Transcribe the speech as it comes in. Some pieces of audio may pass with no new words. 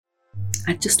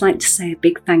I'd just like to say a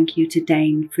big thank you to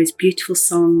Dane for his beautiful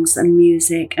songs and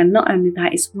music, and not only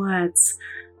that, his words.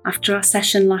 After our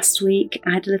session last week,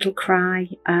 I had a little cry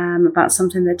about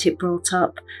something that it brought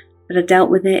up, but I dealt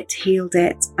with it, healed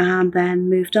it, and then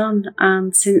moved on.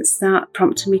 And since that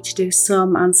prompted me to do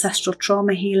some ancestral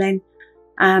trauma healing,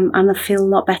 and I feel a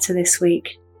lot better this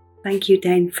week. Thank you,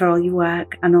 Dane, for all your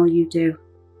work and all you do.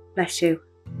 Bless you.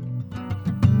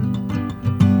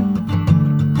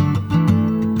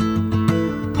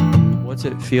 What's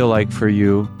it feel like for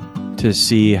you to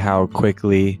see how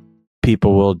quickly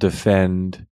people will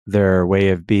defend their way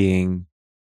of being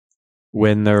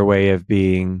when their way of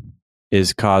being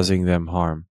is causing them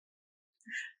harm?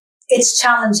 It's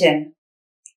challenging.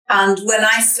 And when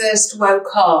I first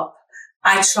woke up,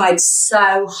 I tried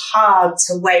so hard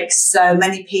to wake so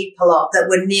many people up that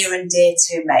were near and dear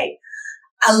to me.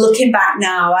 And looking back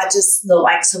now, I just look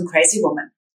like some crazy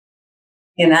woman,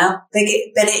 you know? But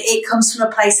it comes from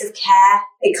a place of care.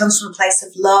 It comes from a place of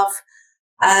love.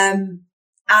 And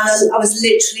I was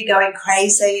literally going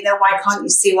crazy. You know, why can't you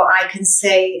see what I can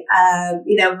see?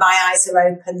 You know, my eyes are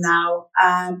open now.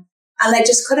 And they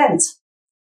just couldn't.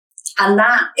 And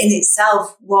that in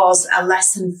itself was a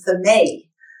lesson for me.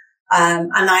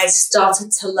 And I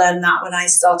started to learn that when I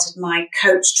started my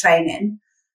coach training.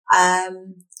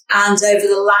 And over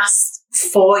the last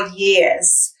 4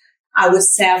 years, I would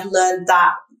say I've learned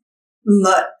that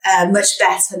much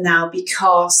better now,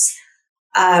 because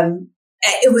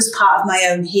it was part of my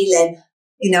own healing.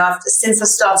 You know, since I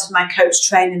started my coach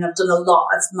training, I've done a lot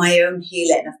of my own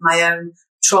healing, of my own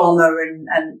trauma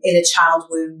and inner child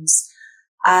wounds.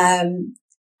 And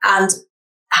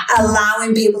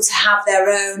allowing people to have their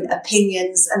own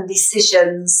opinions and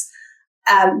decisions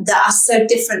that are so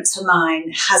different to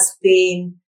mine has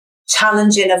been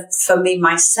challenging for me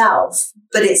myself,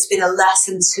 but it's been a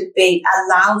lesson to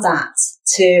allow that,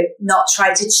 to not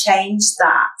try to change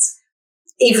that.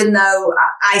 Even though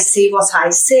I see what I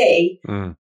see,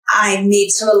 I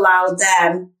need to allow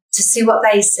them to see what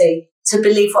they see, to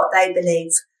believe what they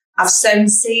believe. I've sown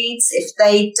seeds. If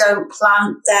they don't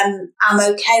plant, then I'm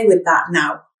okay with that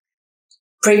now.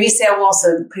 Previously, I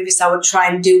wasn't. Previously, I would try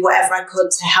and do whatever I could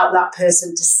to help that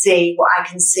person to see what I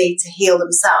can see, to heal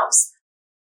themselves.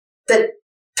 But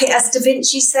as Da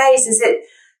Vinci says, is it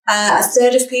a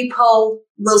third of people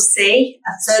will see,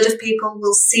 a third of people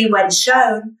will see when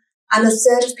shown, and a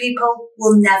third of people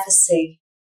will never see.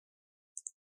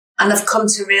 And I've come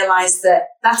to realize that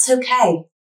that's okay.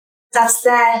 That's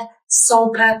their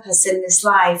sole purpose in this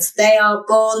life. They are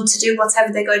born to do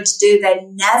whatever they're going to do. They're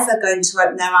never going to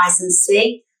open their eyes and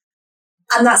see.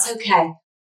 And that's okay.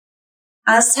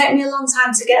 And it's taken me a long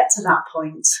time to get to that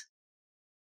point.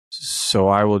 So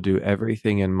I will do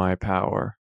everything in my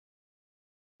power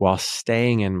while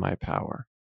staying in my power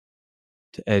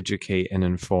to educate and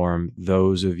inform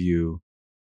those of you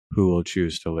who will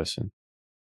choose to listen.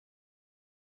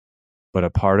 But a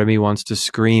part of me wants to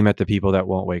scream at the people that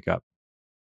won't wake up.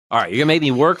 All right, you're gonna make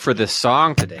me work for this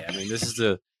song today. I mean, this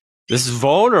is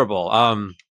vulnerable.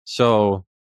 So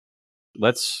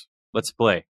let's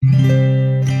play.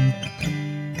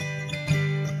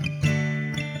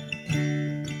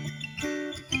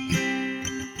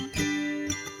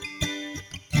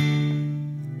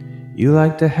 You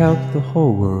like to help the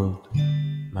whole world,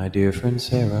 my dear friend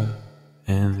Sarah,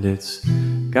 and it's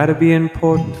gotta be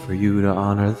important for you to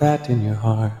honor that in your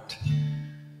heart.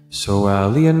 So while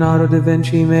Leonardo da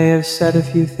Vinci may have said a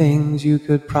few things, you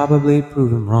could probably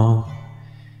prove him wrong.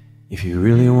 If you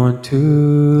really want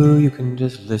to, you can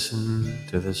just listen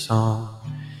to the song,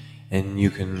 and you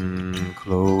can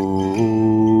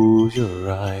close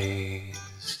your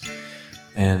eyes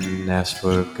and ask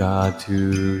for God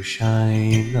to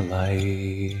shine the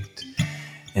light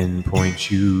and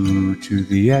point you to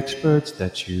the experts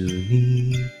that you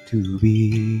need to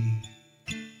be.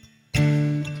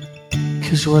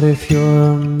 'Cause what if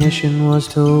your mission was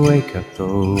to wake up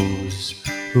those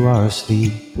who are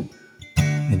asleep,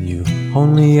 and you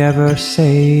only ever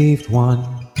saved one?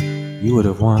 You would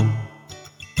have won.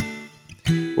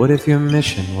 What if your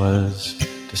mission was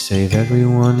to save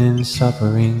everyone in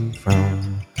suffering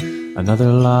from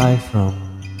another life,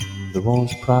 from the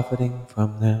ones profiting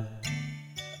from them?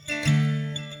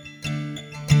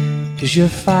 'Cause you're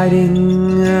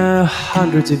fighting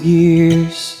hundreds of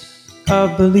years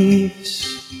of beliefs.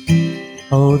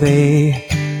 Oh, they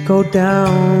go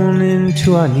down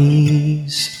into our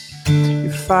knees.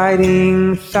 You're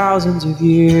fighting thousands of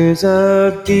years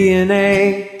of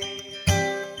DNA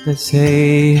that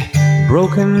say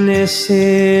brokenness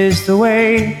is the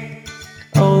way.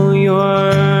 Oh,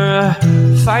 you're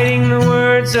fighting the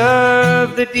words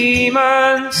of the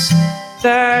demons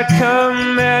that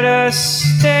come at us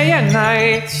day and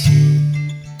night.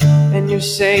 And you're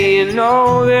saying,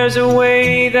 no, there's a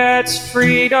way that's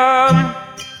freedom,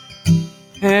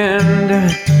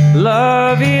 and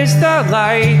love is the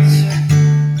light.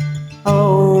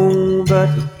 Oh, but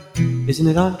isn't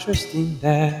it interesting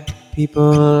that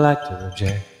people like to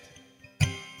reject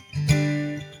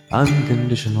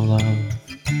unconditional love?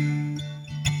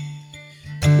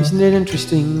 Isn't it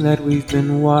interesting that we've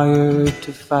been wired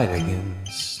to fight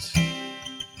against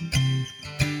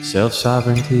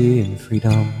self-sovereignty and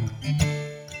freedom?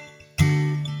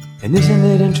 And isn't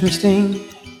it interesting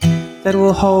that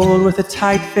we'll hold with a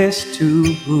tight fist to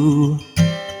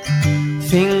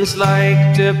things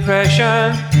like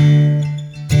depression?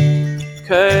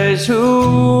 'Cause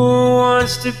who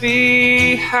wants to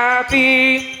be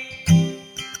happy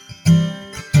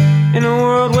in a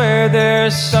world where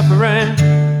there's suffering?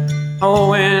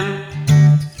 Oh, and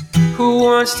who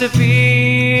wants to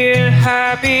be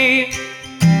happy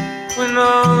when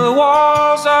all the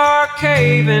walls are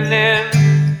caving in?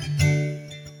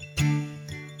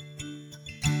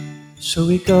 So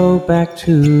we go back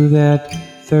to that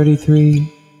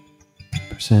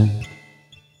 33%,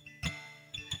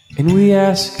 and we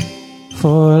ask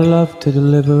for love to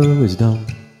deliver wisdom.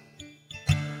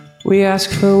 We ask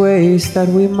for ways that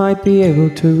we might be able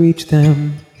to reach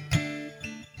them.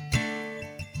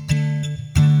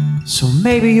 So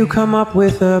maybe you come up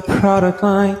with a product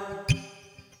line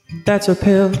that's a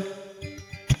pill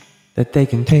that they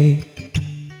can take.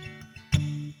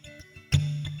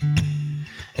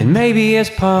 And maybe as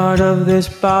part of this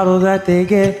bottle that they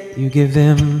get, you give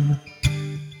them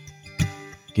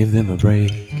a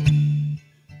break.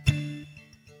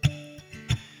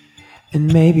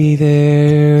 And maybe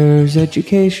there's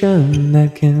education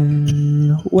that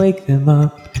can wake them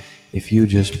up if you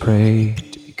just pray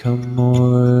to become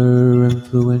more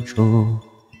influential.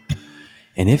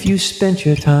 And if you spent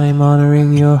your time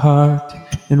honoring your heart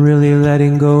and really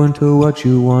letting go into what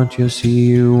you want, you'll see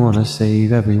you want to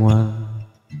save everyone.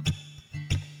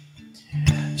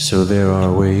 So there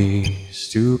are ways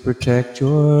to protect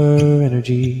your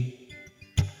energy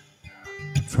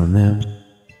from them.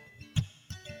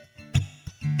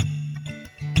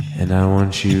 And I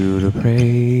want you to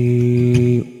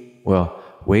pray,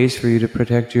 ways for you to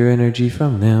protect your energy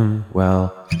from them.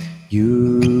 Well,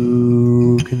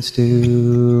 you can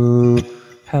still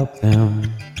help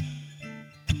them.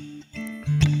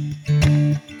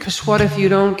 'Cause what if you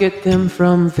don't get them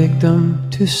from victim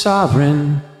to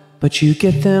sovereign, but you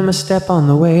get them a step on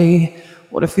the way?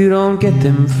 What if you don't get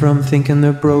them from thinking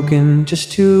they're broken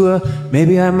just to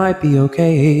maybe I might be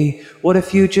okay? What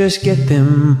if you just get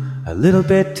them a little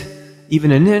bit,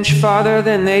 even an inch farther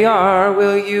than they are?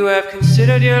 Will you have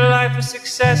considered your life a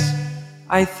success?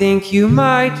 I think you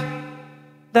might,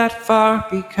 that far,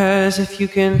 because if you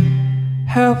can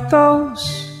help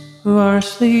those who are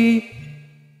asleep,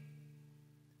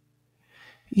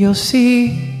 you'll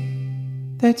see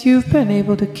that you've been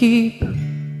able to keep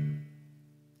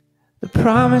the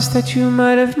promise that you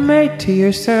might have made to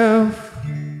yourself,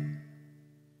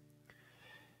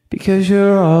 because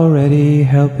you're already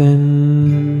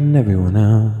helping everyone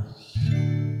else.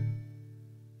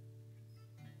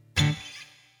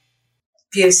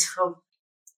 Beautiful.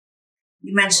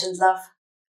 You mentioned love.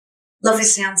 Love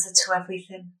is the answer to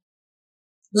everything.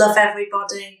 Love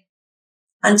everybody,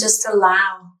 and just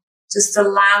allow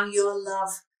your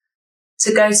love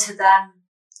to go to them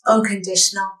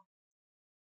unconditional.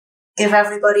 Give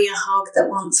everybody a hug that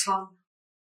wants one.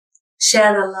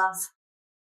 Share the love,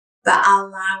 but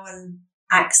allow and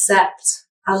accept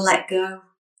and let go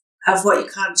of what you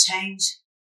can't change,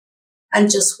 and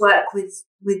just work with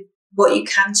what you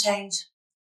can change.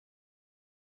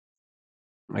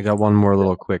 I got one more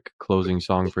little quick closing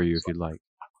song for you if you'd like.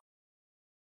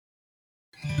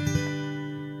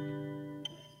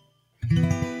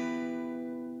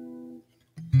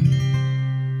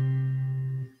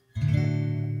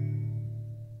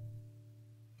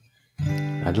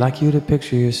 I'd like you to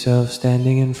picture yourself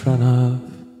standing in front of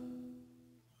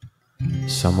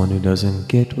someone who doesn't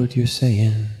get what you're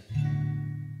saying.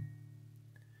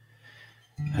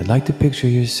 I'd like to picture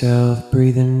yourself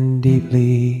breathing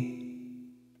deeply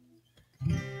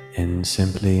and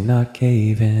simply not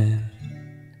caving.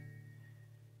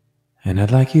 And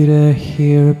I'd like you to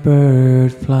hear a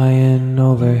bird flying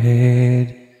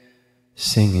overhead,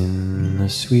 singing a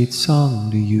sweet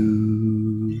song to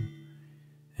you.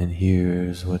 And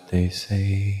here's what they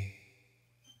say: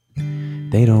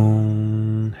 they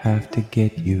don't have to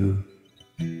get you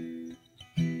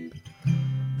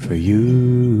for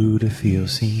you to feel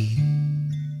seen.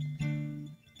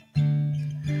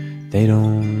 They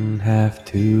don't have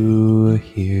to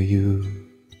hear you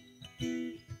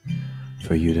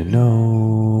for you to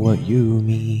know what you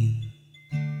mean.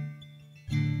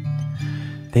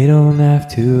 They don't have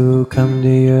to come to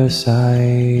your side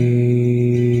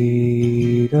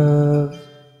of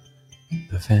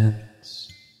the fence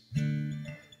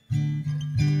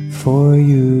for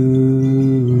you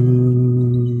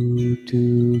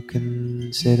to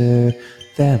consider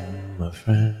them a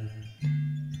friend.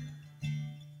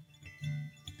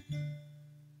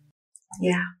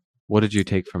 Yeah. What did you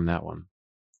take from that one?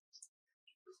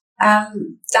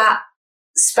 That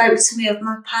spoke to me of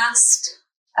my past,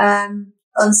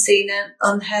 unseen and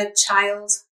unheard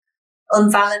child,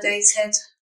 unvalidated.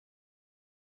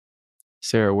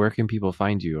 Sarah, where can people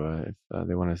find you if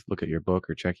they want to look at your book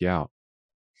or check you out?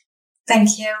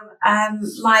 Thank you.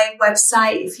 My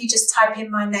website, if you just type in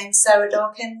my name, Sarah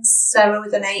Dawkins, Sarah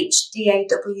with an H,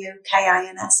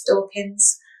 Dawkins,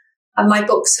 Dawkins. And my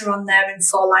books are on there in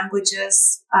 4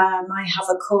 languages. I have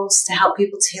a course to help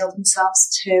people to heal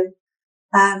themselves too.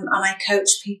 And I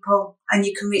coach people, and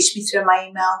you can reach me through my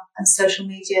email and social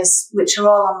medias, which are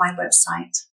all on my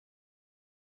website.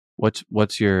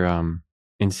 What's your,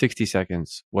 in 60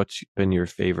 seconds, what's been your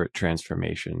favorite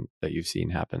transformation that you've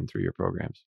seen happen through your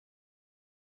programs?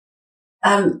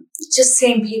 Just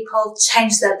seeing people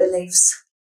change their beliefs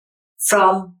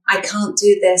from I can't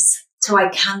do this to I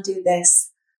can do this.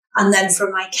 And then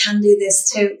from I can do this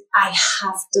to I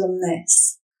have done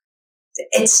this.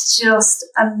 It's just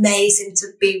amazing to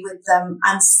be with them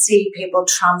and see people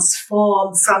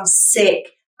transform from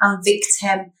sick and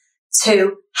victim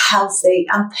to healthy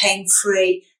and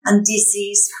pain-free and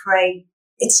disease-free.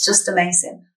 It's just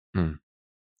amazing.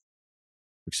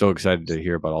 I'm so excited to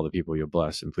hear about all the people you'll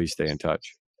bless, and please stay in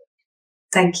touch.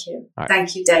 Thank you. Right.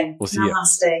 Thank you, Dane. We'll see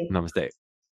Namaste. you. Namaste.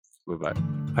 Bye-bye.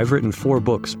 I've written 4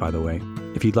 books, by the way.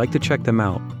 If you'd like to check them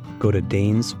out, go to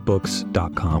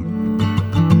danesbooks.com.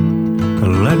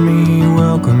 Let me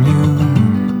welcome you